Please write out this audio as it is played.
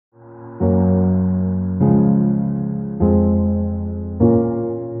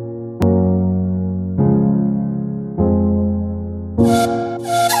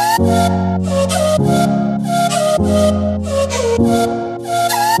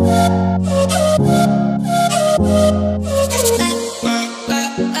Yes,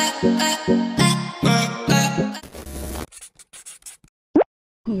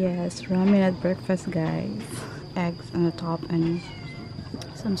 ramen at breakfast, guys. Eggs on the top and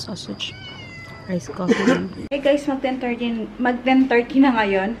some sausage. Rice coffee. Hey guys, mag 10:30 na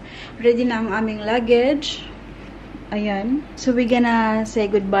ngayon. Ready na ang aming luggage. Ayan. So we're gonna say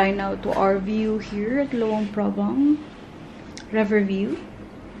goodbye now to our view here at Luang Prabang Riverview.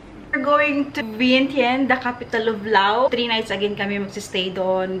 We're going to Viantiane, the capital of Laos. 3 nights again kami magsistay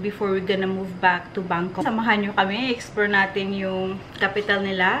doon before we're gonna move back to Bangkok. Samahan nyo kami, explore natin yung capital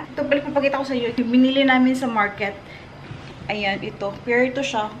nila. Ito pala papakita ko sa inyo. Yung binili namin sa market. Ayan, ito. Pero ito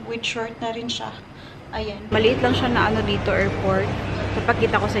siya, with short na rin siya. Ayan. Maliit lang siya na ano dito, airport.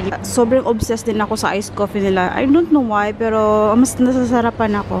 Papakita ko sa inyo. Sobrang obsessed din ako sa iced coffee nila. I don't know why, pero mas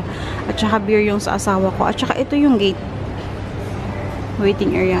nasasarapan ako. At saka beer yung sa asawa ko. At saka ito yung gate.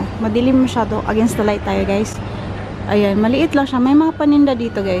 Waiting area. Madilim masyado. Against the light tayo, guys. Ayan, maliit lang siya. May mga paninda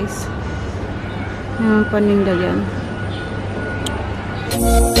dito, guys. May mga paninda yan.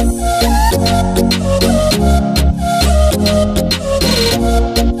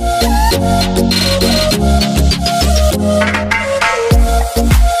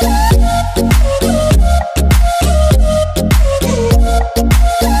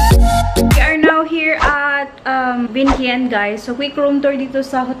 Viantiane, guys. So, quick room tour dito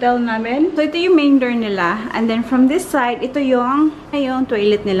sa hotel namin. So, ito yung main door nila. And then, from this side, ito yung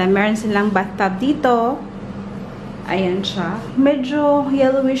toilet nila. Meron silang bathtub dito. Ayan siya. Medyo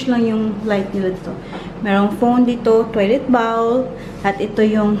yellowish lang yung light nila dito. Merong phone dito, toilet bowl. At ito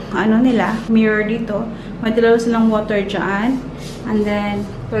yung, ano nila, mirror dito. May dalawa silang water dyan. And then,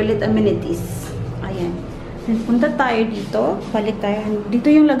 toilet amenities. Ayan. Then, punta tayo dito. Balik tayo. Dito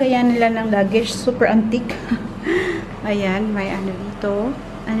yung lagayan nila ng luggage. Super antique. Ayan, may ano dito.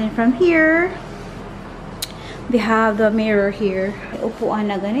 And then from here, they have the mirror here. May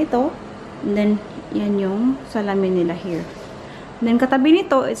upuan na ganito. And then, yan yung salamin nila here. And then, katabi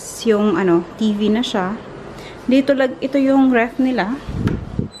nito is yung, ano, TV na siya. Dito, ito yung ref nila.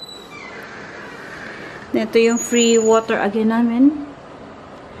 Then, ito yung free water again namin.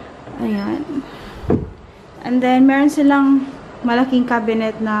 Ayan. And then, meron silang malaking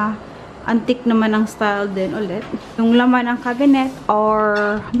cabinet na antique naman ang style din ulit. Yung laman ng cabinet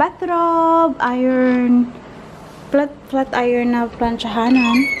or bathrobe, iron, flat iron na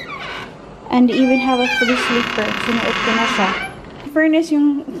planchahanan. And they even have a free sleeper. Sinuot ko na siya. Fairness,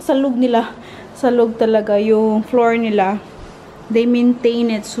 yung salog nila, salog talaga. Yung floor nila, they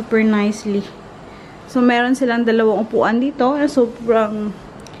maintain it super nicely. So, meron silang dalawang upuan dito na sobrang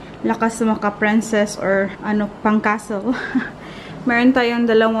lakas sa mga princess or ano, pang castle. Meron tayong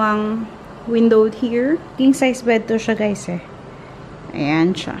dalawang window here. King size bed to siya, guys, eh.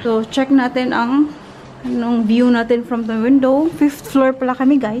 Ayan siya. So, check natin ang anong view natin from the window. 5th floor pala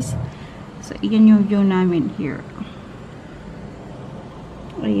kami, guys. So, yan yung view namin here.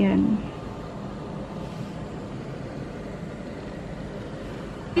 Ayan.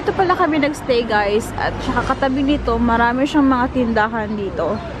 Dito pala kami nagstay, guys. At saka katabi nito, marami siyang mga tindahan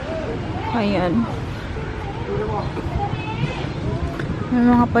dito. Ayan. May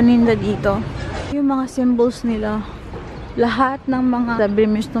mga paninda dito. Yung mga symbols nila. Lahat ng mga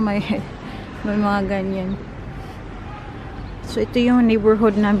sabimis to my head. May mga ganyan. So, ito yung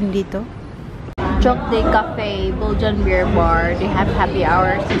neighborhood namin dito. Chokde Cafe, Belgian Beer Bar. They have happy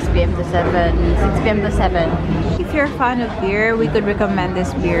hour 6 p.m. to 7. 6 p.m. to 7. If you're a fan of beer, we could recommend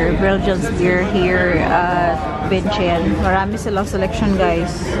this beer. Belgian's beer here at Viantiane. Marami silang selection,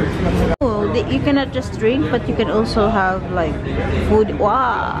 guys. You cannot just drink, but you can also have like food.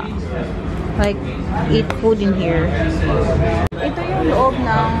 Wow! Like eat food in here. Ito yung loob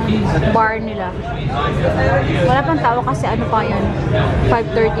ng bar nila. Wala pang tao kasi ano pa yun?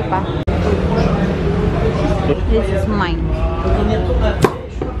 5:30 pa. This is mine.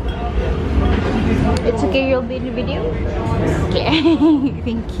 It's okay, you'll be in the video? Okay.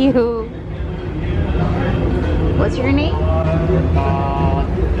 Thank you. What's your name?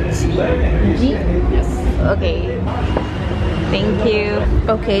 G? Yes. Okay. Thank you.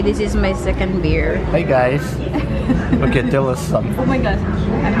 Okay, this is my second beer. Hey guys. Okay, tell us something. Oh my gosh.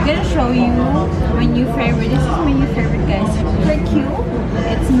 I'm gonna show you my new favorite. This is my new favorite, guys. Super cute.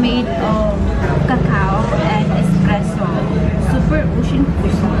 It's made of cacao and espresso. Super ocean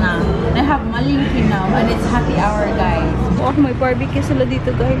crisp na. They have malingki now and it's happy hour, guys. Oh, may barbecue sila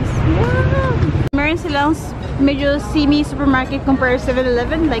dito, guys. Yeah! Meron silang medyo semi-supermarket compare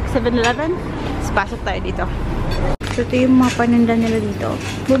 7-Eleven, like 7-Eleven. So, pasok tayo dito. So, ito yung mga paninda nila dito.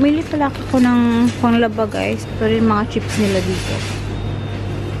 Bumili pala ako ng panglaba, guys. Ito rin mga chips nila dito.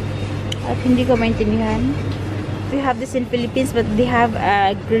 At hindi ko maintindihan. We have this in Philippines, but they have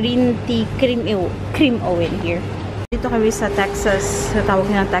a green tea cream o in here. Dito kami sa Texas. Sa tawag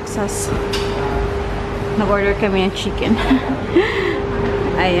nila Texas. Nag-order kami ng chicken.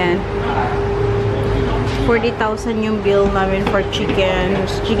 Ayan. 40,000 yung bill namin for chicken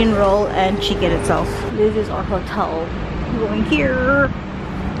roll and chicken itself. This is our hotel. Going here.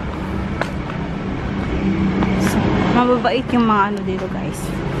 So, mababait yung mga ano dito, guys.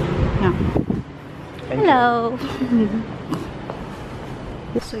 Yeah. Hello!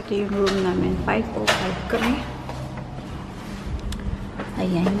 So, ito yung room namin. 505 kami.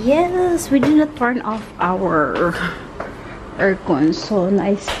 Ayan. Yes! We did not turn off our aircon. So,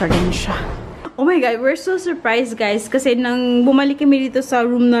 nice pa rin siya. Oh my God! We're so surprised, guys. Kasi nang bumalik kami dito sa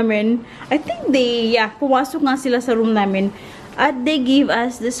room namin, I think pumasok nga sila sa room namin. At they gave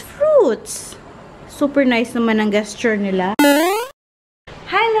us these fruits. Super nice naman ang gesture nila.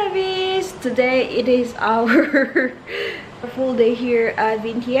 Hi, Lovies! Today, it is our full day here at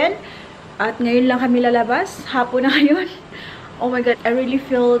Viantiane. At ngayon lang kami lalabas. Hapon na ngayon. Oh my God, I really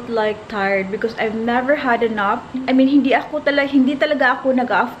felt like tired because I've never had a nap. I mean, hindi talaga ako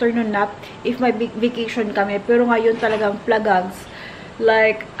nag-afternoon nap if may vacation kami. Pero ngayon talagang plagags.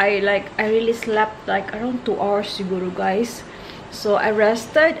 I really slept like around 2 hours siguro, guys. So I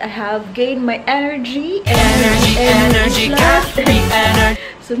rested. I have gained my energy. Energy.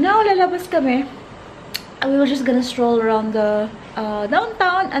 So now lalabas kami. We were just gonna stroll around the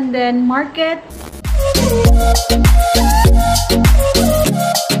downtown and then market.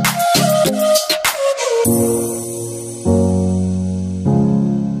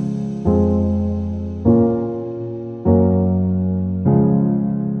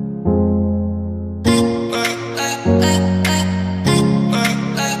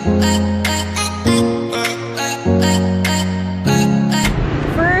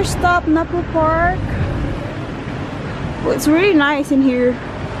 First stop, Napo Park. Oh, it's really nice in here.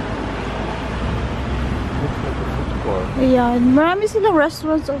 Ayan, marami silang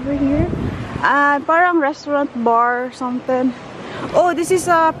restaurants over here. Parang restaurant, bar, something. Oh, this is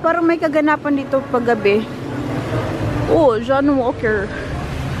parang may kaganapan dito paggabi. Oh, John Walker.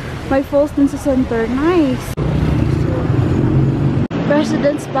 May falls din sa center. Nice.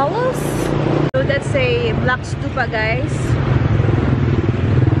 President's Palace. So that's a black stupa, guys.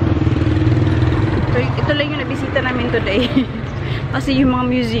 Ito lang yung nabisita namin today. Kasi yung mga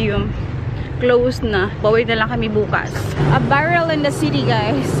museum closed na. Bawi na lang kami bukas. A barrel in the city,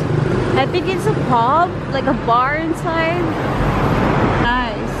 guys. I think it's a pub, like a bar inside.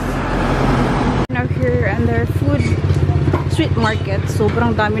 Nice. Now here and their food street market.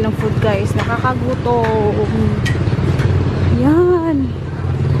 Sobrang dami ng food, guys. Nakakagutom. Yan.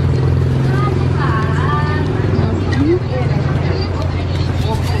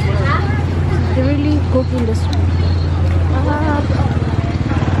 They really cook in the street.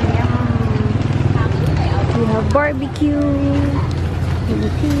 We have barbecue.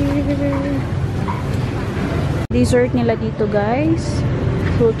 Dessert nila dito, guys.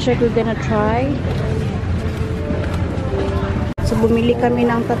 So check, we're gonna try. So bumili kami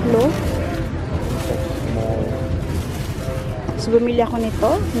ng 3. So bumili ako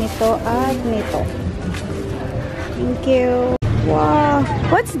nito, at nito. Thank you. Wow.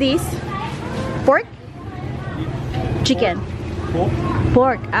 What's this? Pork? Chicken.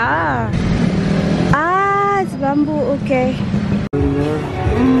 Pork. It's bamboo. Okay.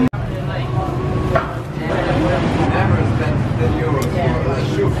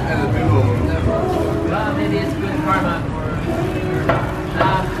 Maybe it's good karma for.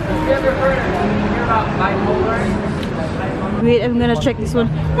 Have you ever heard about bipolar? Wait, I'm gonna check this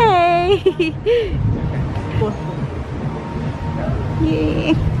one. Hey!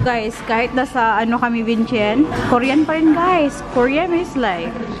 Yay! Guys, kahit nasa kami Viantiane, Korean pa rin, guys. Korean is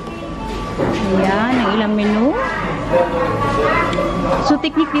life. Ayan, ang ilang menu. So,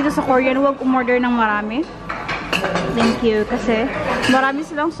 technique dito sa Korean, huwag umorder ng marami. Thank you. Kasi marami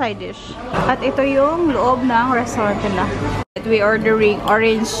silang side dish. At ito yung loob ng restaurant nila. We ordering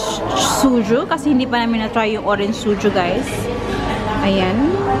orange suju kasi hindi pa namin na-try yung orange suju, guys.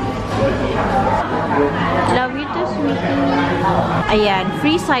 Ayan. Love you too, sweetie. Ayan.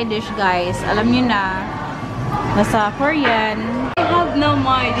 Free side dish, guys. Alam nyo na. Nasa Korean. I have now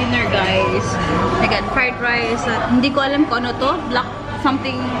my dinner, guys. I got fried rice. Hindi ko alam kung ano to. Black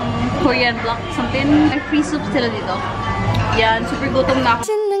something Korean black something. May free soup sila dito. Yan, super gutom na ako.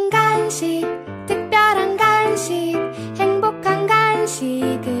 맛있는 간식, 특별한 간식, 행복한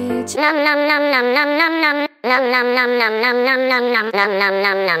간식을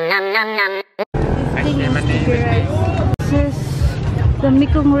The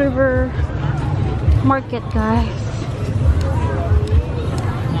Mekong River Market, guys.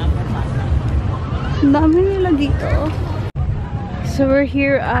 Ang dami nila dito. So we're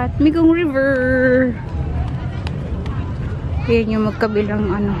here at Mekong River. Yan yung magkabilang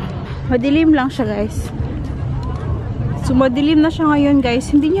ano. Madilim lang siya, guys. So madilim na siya ngayon,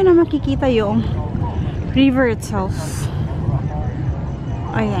 guys. Hindi nyo na makikita yung river itself.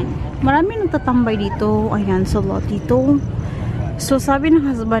 Ayan. Marami nagtatambay dito. Ayan, sa lot dito. So sabi ng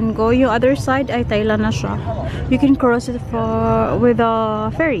husband ko, yung other side ay Thailand na siya. You can cross it with a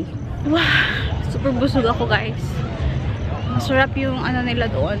ferry. Wow! Super busog ako, guys. Masarap yung ano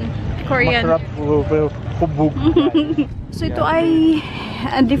nila doon. Korean. Masarap hubog. So ito ay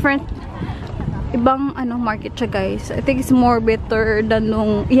a different ibang ano market siya, guys. I think it's more better than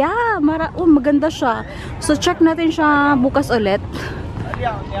nung maganda siya. So check natin siya bukas ulit.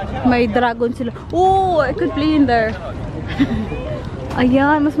 May dragon sila. Oh, I could play in there.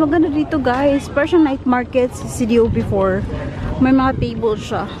 Ayan, mas maganda dito, guys. Persian night markets, CDO before. May mga table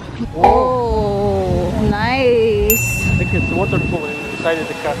siya. Oh, nice. I think it's waterfall inside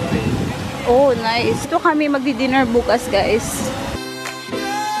the cafe. Oh, nice. Ito kami magdi-dinner bukas, guys.